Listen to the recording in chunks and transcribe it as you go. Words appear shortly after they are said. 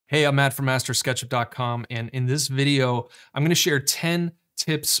Hey, I'm Matt from MasterSketchup.com, and in this video, I'm going to share 10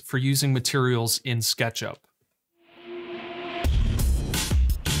 tips for using materials in SketchUp.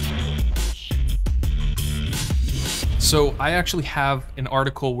 So I actually have an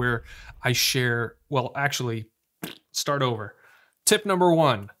article where I share, start over. Tip number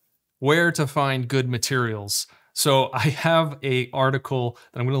 1, where to find good materials. So I have an article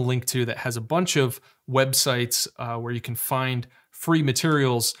that I'm going to link to that has a bunch of websites where you can find free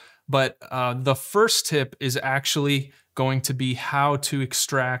materials. But the first tip is actually going to be how to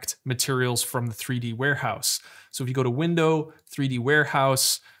extract materials from the 3D warehouse. So if you go to Window, 3D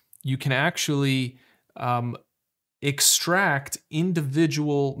Warehouse, you can actually extract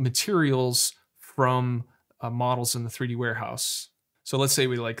individual materials from models in the 3D warehouse. So let's say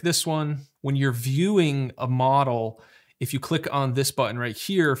we like this one. When you're viewing a model, if you click on this button right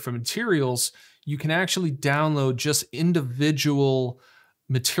here for materials, you can actually download just individual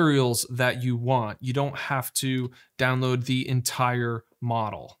materials that you want. You don't have to download the entire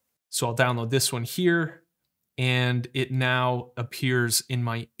model. So I'll download this one here, and it now appears in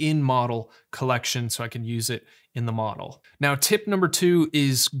my in-model collection so I can use it in the model. Now, tip number 2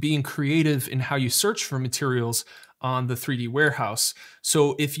 is being creative in how you search for materials on the 3D warehouse.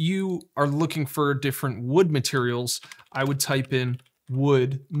 So if you are looking for different wood materials, I would type in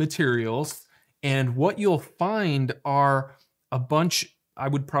wood materials, and what you'll find are a bunch. I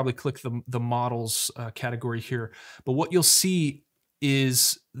would probably click the models category here, but what you'll see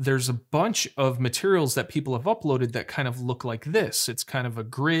is there's a bunch of materials that people have uploaded that kind of look like this. It's kind of a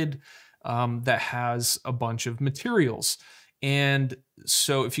grid that has a bunch of materials. And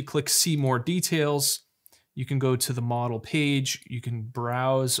so if you click see more details, you can go to the model page, you can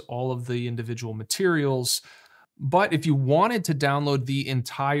browse all of the individual materials. But if you wanted to download the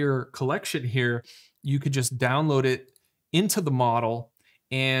entire collection here, you could just download it into the model,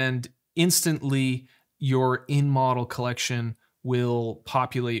 and instantly your in-model collection will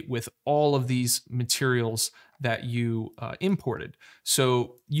populate with all of these materials that you imported.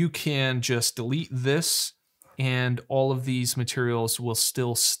 So you can just delete this, and all of these materials will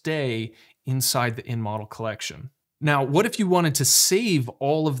still stay inside the in-model collection. Now, what if you wanted to save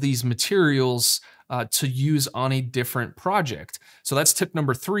all of these materials to use on a different project? So that's tip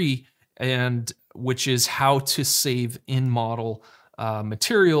number 3, and which is how to save in-model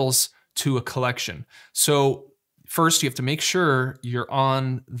materials to a collection. So first, you have to make sure you're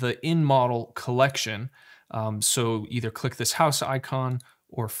on the in-model collection. So either click this house icon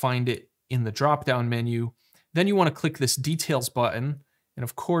or find it in the drop-down menu. Then you want to click this details button, and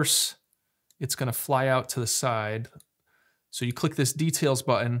of course, it's going to fly out to the side. So you click this details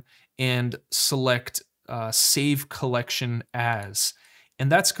button and select save collection as,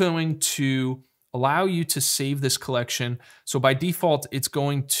 and that's going to allow you to save this collection. So by default, it's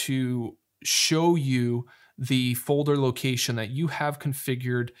going to show you the folder location that you have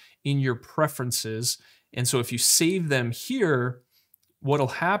configured in your preferences. And so if you save them here, what'll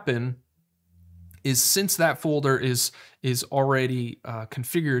happen is, since that folder is already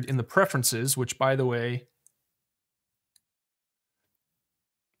configured in the preferences, which, by the way,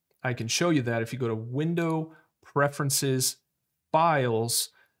 I can show you that if you go to Window, Preferences, Files,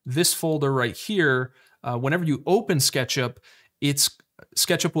 this folder right here, whenever you open SketchUp,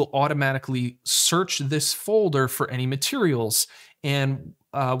 SketchUp will automatically search this folder for any materials. And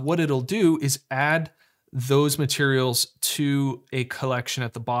what it'll do is add those materials to a collection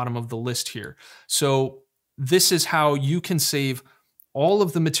at the bottom of the list here. So this is how you can save all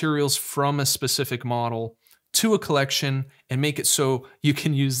of the materials from a specific model to a collection and make it so you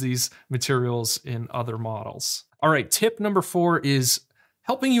can use these materials in other models. All right, tip number 4 is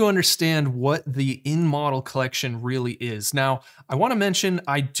helping you understand what the in-model collection really is. Now, I want to mention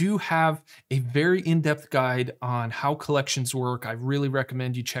I do have a very in-depth guide on how collections work. I really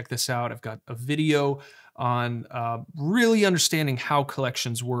recommend you check this out. I've got a video on really understanding how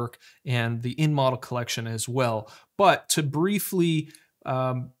collections work and the in-model collection as well. But to briefly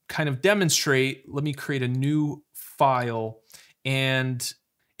kind of demonstrate, let me create a new file. And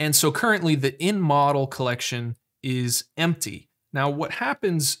so currently the in-model collection is empty. Now, what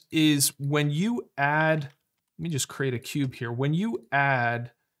happens is when you add, let me just create a cube here. When you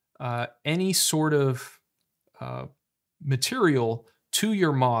add any sort of material to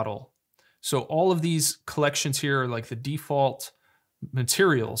your model, so all of these collections here are like the default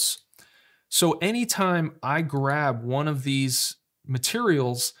materials. So anytime I grab one of these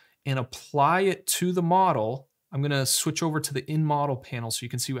materials and apply it to the model, I'm going to switch over to the in-model panel so you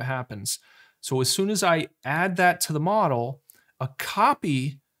can see what happens. So as soon as I add that to the model, a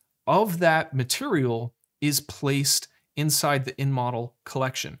copy of that material is placed inside the in-model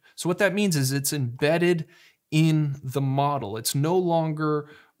collection. So what that means is it's embedded in the model. It's no longer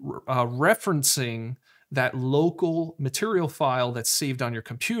referencing that local material file that's saved on your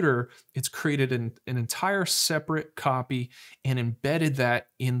computer. It's created an entire separate copy and embedded that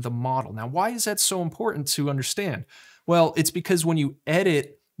in the model. Now, why is that so important to understand? Well, it's because when you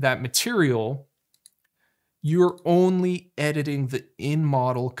edit that material, you're only editing the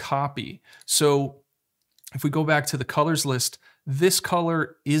in-model copy. So if we go back to the colors list, this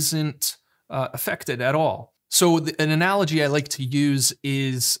color isn't affected at all. So an analogy I like to use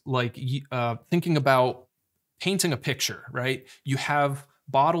is like thinking about painting a picture, right? You have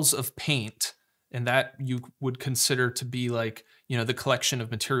bottles of paint, and that you would consider to be like, you know, the collection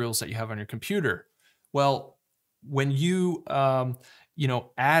of materials that you have on your computer. Well, when you, you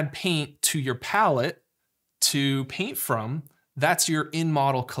know, add paint to your palette to paint from, that's your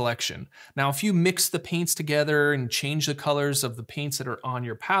in-model collection. Now, if you mix the paints together and change the colors of the paints that are on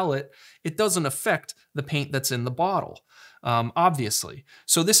your palette, it doesn't affect the paint that's in the bottle, obviously.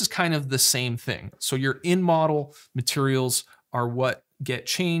 So this is kind of the same thing. So your in-model materials are what get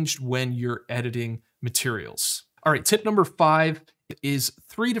changed when you're editing materials. All right, tip number 5 is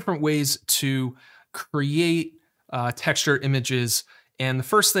 3 different ways to create texture images. And the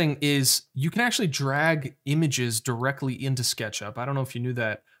first thing is you can actually drag images directly into SketchUp. I don't know if you knew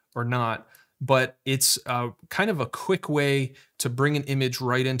that or not, but it's kind of a quick way to bring an image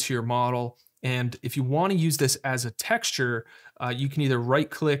right into your model. And if you want to use this as a texture, you can either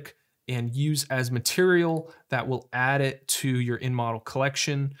right-click and use as material that will add it to your in-model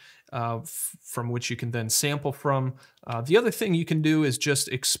collection, from which you can then sample from. The other thing you can do is just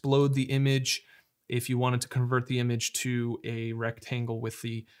explode the image if you wanted to convert the image to a rectangle with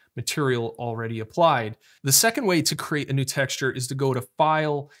the material already applied. The second way to create a new texture is to go to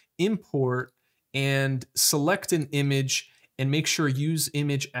File, Import, and select an image and make sure Use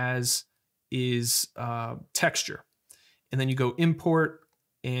Image As is texture. And then you go Import,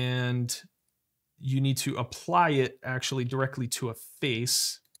 and you need to apply it actually directly to a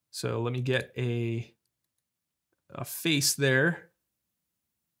face. So let me get a face there.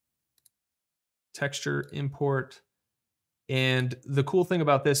 Texture, import. And the cool thing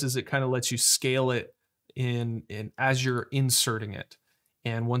about this is it kind of lets you scale it in as you're inserting it.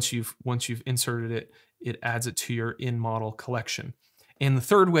 And once you've inserted it, it adds it to your in-model collection. And the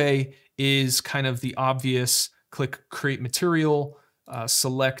third way is kind of the obvious: click Create Material,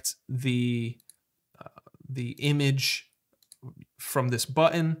 select the image from this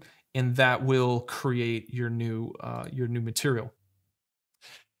button, and that will create your new material.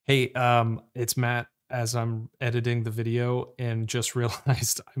 Hey, it's Matt. As I'm editing the video and just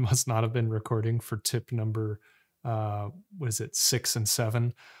realized I must not have been recording for tip number, 6 and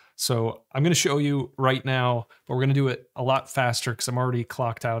 7. So I'm going to show you right now, but we're going to do it a lot faster because I'm already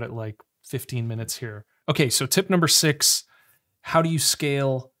clocked out at like 15 minutes here. Okay, so tip number 6, how do you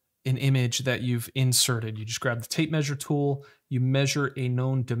scale an image that you've inserted? You just grab the tape measure tool, you measure a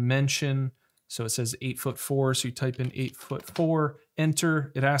known dimension. So it says 8'4", so you type in 8'4",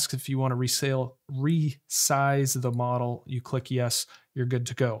 enter. It asks if you want to resize the model. You click yes, you're good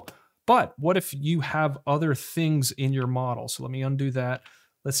to go. But what if you have other things in your model? So let me undo that.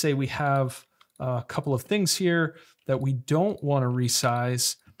 Let's say we have a couple of things here that we don't want to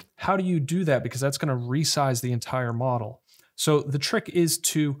resize. How do you do that? Because that's going to resize the entire model. So the trick is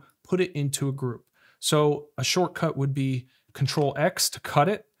to put it into a group. So a shortcut would be Control X to cut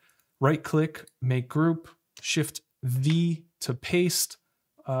it. Right click, make group, Shift V to paste.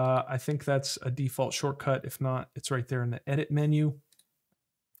 I think that's a default shortcut. If not, it's right there in the edit menu.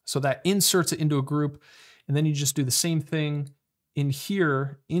 So that inserts it into a group. And then you just do the same thing in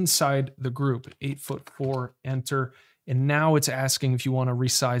here inside the group, 8'4", enter. And now it's asking if you want to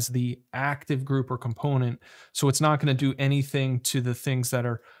resize the active group or component. So it's not going to do anything to the things that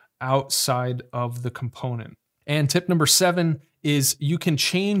are outside of the component. And tip number 7 is you can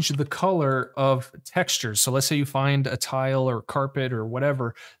change the color of textures. So let's say you find a tile or carpet or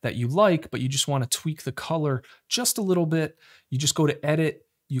whatever that you like, but you just want to tweak the color just a little bit. You just go to edit.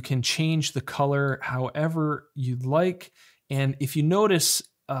 You can change the color however you'd like. And if you notice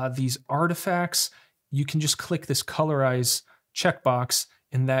these artifacts, you can just click this colorize checkbox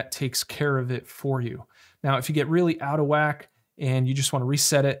and that takes care of it for you. Now, if you get really out of whack and you just want to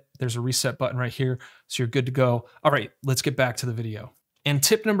reset it, there's a reset button right here. So you're good to go. All right, let's get back to the video. And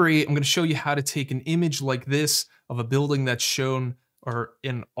tip number 8, I'm going to show you how to take an image like this of a building that's shown, or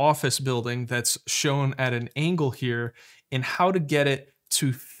an office building that's shown at an angle here, and how to get it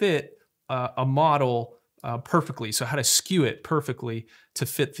to fit a model perfectly. So how to skew it perfectly to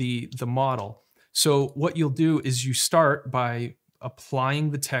fit the model. So what you'll do is you start by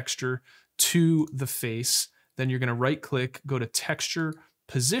applying the texture to the face. Then you're going to right click, go to texture,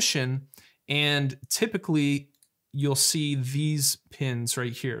 position, and typically you'll see these pins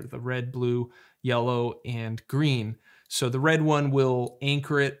right here, the red, blue, yellow, and green. So the red one will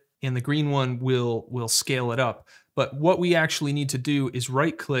anchor it and the green one will scale it up. But what we actually need to do is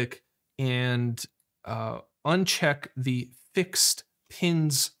right click and uncheck the fixed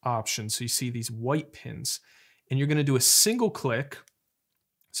pins option. So you see these white pins and you're going to do a single click.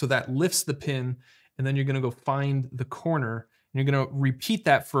 So that lifts the pin and then you're going to go find the corner and you're going to repeat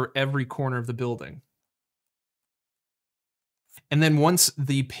that for every corner of the building. And then once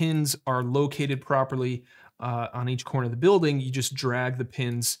the pins are located properly on each corner of the building, you just drag the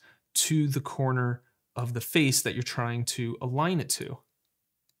pins to the corner of the face that you're trying to align it to.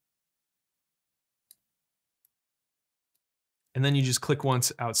 And then you just click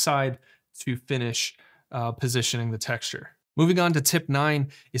once outside to finish positioning the texture. Moving on to tip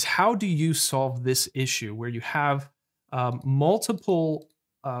 9 is how do you solve this issue where you have multiple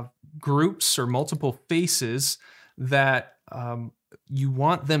groups or multiple faces that you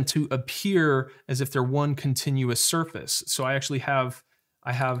want them to appear as if they're one continuous surface. So I actually have,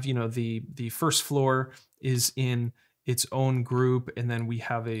 the first floor is in its own group, and then we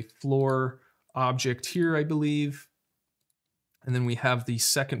have a floor object here, I believe. And then we have the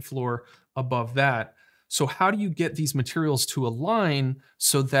second floor above that. So how do you get these materials to align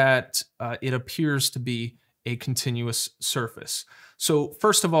so that it appears to be a continuous surface? So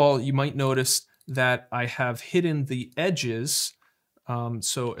first of all, you might notice that I have hidden the edges.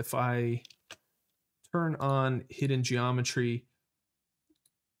 So if I turn on hidden geometry,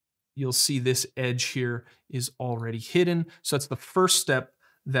 you'll see this edge here is already hidden. So that's the first step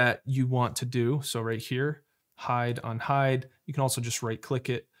that you want to do. So right here, hide on hide. You can also just right click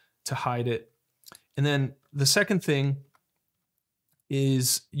it to hide it. And then the second thing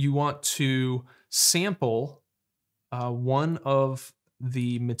is you want to sample one of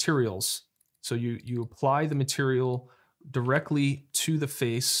the materials. So you apply the material directly to the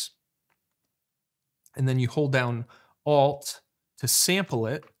face, and then you hold down Alt to sample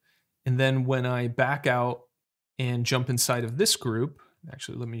it. And then when I back out and jump inside of this group,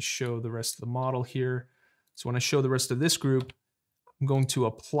 actually let me show the rest of the model here. So when I show the rest of this group, I'm going to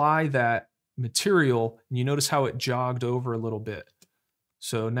apply that material, and you notice how it jogged over a little bit.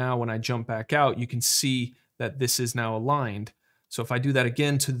 So now when I jump back out, you can see that this is now aligned. So if I do that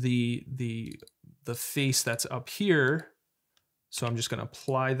again to the face that's up here, so I'm just going to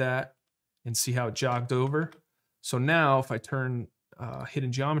apply that and see how it jogged over. So now if I turn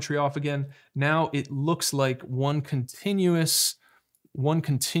hidden geometry off again, now it looks like one continuous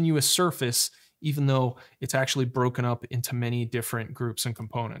surface, even though it's actually broken up into many different groups and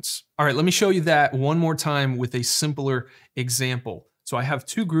components. All right, let me show you that one more time with a simpler example. So I have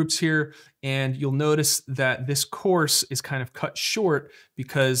two groups here, and you'll notice that this course is kind of cut short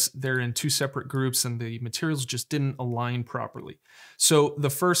because they're in two separate groups and the materials just didn't align properly. So the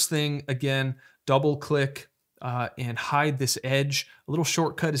first thing, again, double click and hide this edge. A little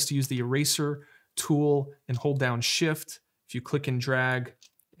shortcut is to use the eraser tool and hold down Shift. If you click and drag,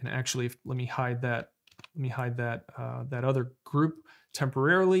 and actually, let me hide that. Let me hide that that other group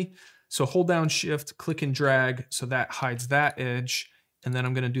temporarily. So hold down Shift, click and drag, so that hides that edge. And then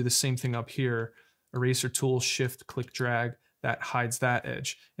I'm going to do the same thing up here. Eraser tool, Shift, click, drag. That hides that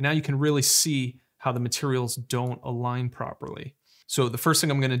edge. And now you can really see how the materials don't align properly. So the first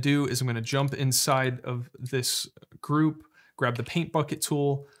thing I'm going to do is I'm going to jump inside of this group, grab the paint bucket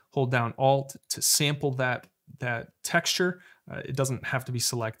tool, hold down Alt to sample that texture. It doesn't have to be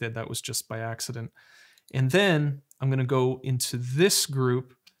selected. That was just by accident. And then I'm going to go into this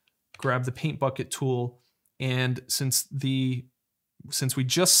group, grab the paint bucket tool, and since we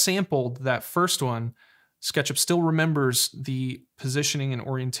just sampled that first one, SketchUp still remembers the positioning and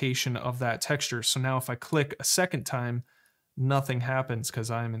orientation of that texture. So now if I click a second time, nothing happens because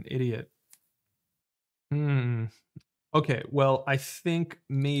I'm an idiot. Okay, well, I think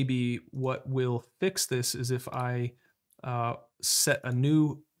maybe what will fix this is if I set a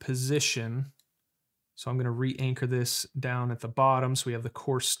new position. So I'm going to re-anchor this down at the bottom. So we have the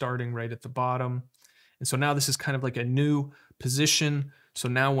course starting right at the bottom. And so now this is kind of like a new position. So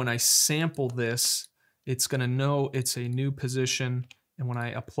now when I sample this, it's going to know it's a new position. And when I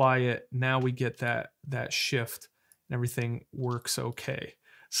apply it, now we get that shift and everything works okay.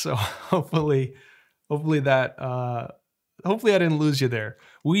 So hopefully I didn't lose you there.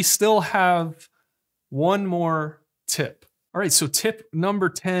 We still have one more tip. All right, so tip number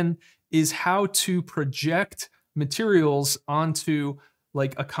 10 is how to project materials onto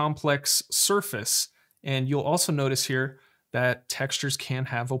like a complex surface. And you'll also notice here that textures can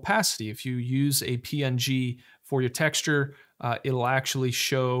have opacity. If you use a PNG for your texture, it'll actually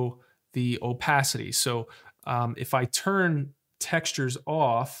show the opacity. So if I turn textures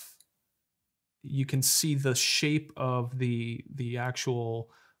off, you can see the shape of the actual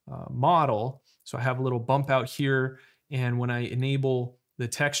model. So I have a little bump out here, and when I enable the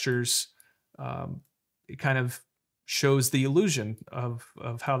textures, it kind of shows the illusion of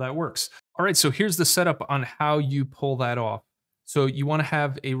how that works. All right, so here's the setup on how you pull that off. So you want to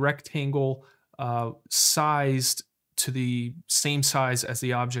have a rectangle sized to the same size as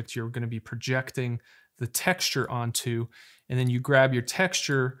the object you're going to be projecting the texture onto, and then you grab your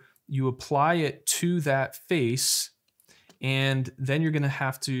texture, you apply it to that face, and then you're going to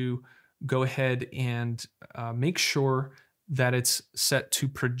have to go ahead and make sure that it's set to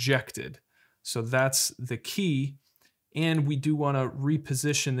projected. So that's the key. And we do want to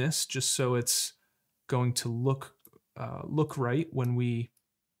reposition this just so it's going to look right when we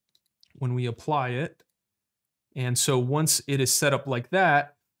apply it. And so once it is set up like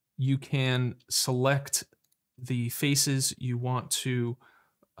that, you can select the faces you want to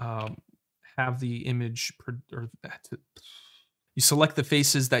have the image, you select the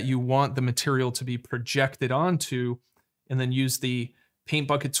faces that you want the material to be projected onto, and then use the paint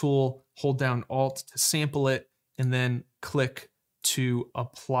bucket tool, hold down Alt to sample it, and then click to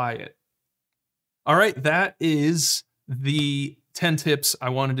apply it. All right, that is the 10 tips I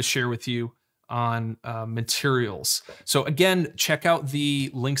wanted to share with you on materials. So again, check out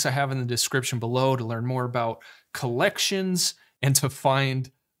the links I have in the description below to learn more about collections and to find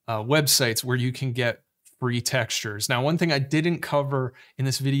websites where you can get free textures. Now, one thing I didn't cover in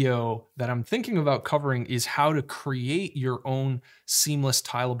this video that I'm thinking about covering is how to create your own seamless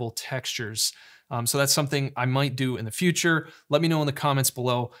tileable textures. So that's something I might do in the future. Let me know in the comments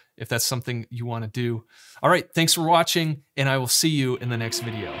below if that's something you want to do. All right, thanks for watching, and I will see you in the next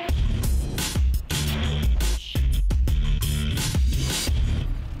video.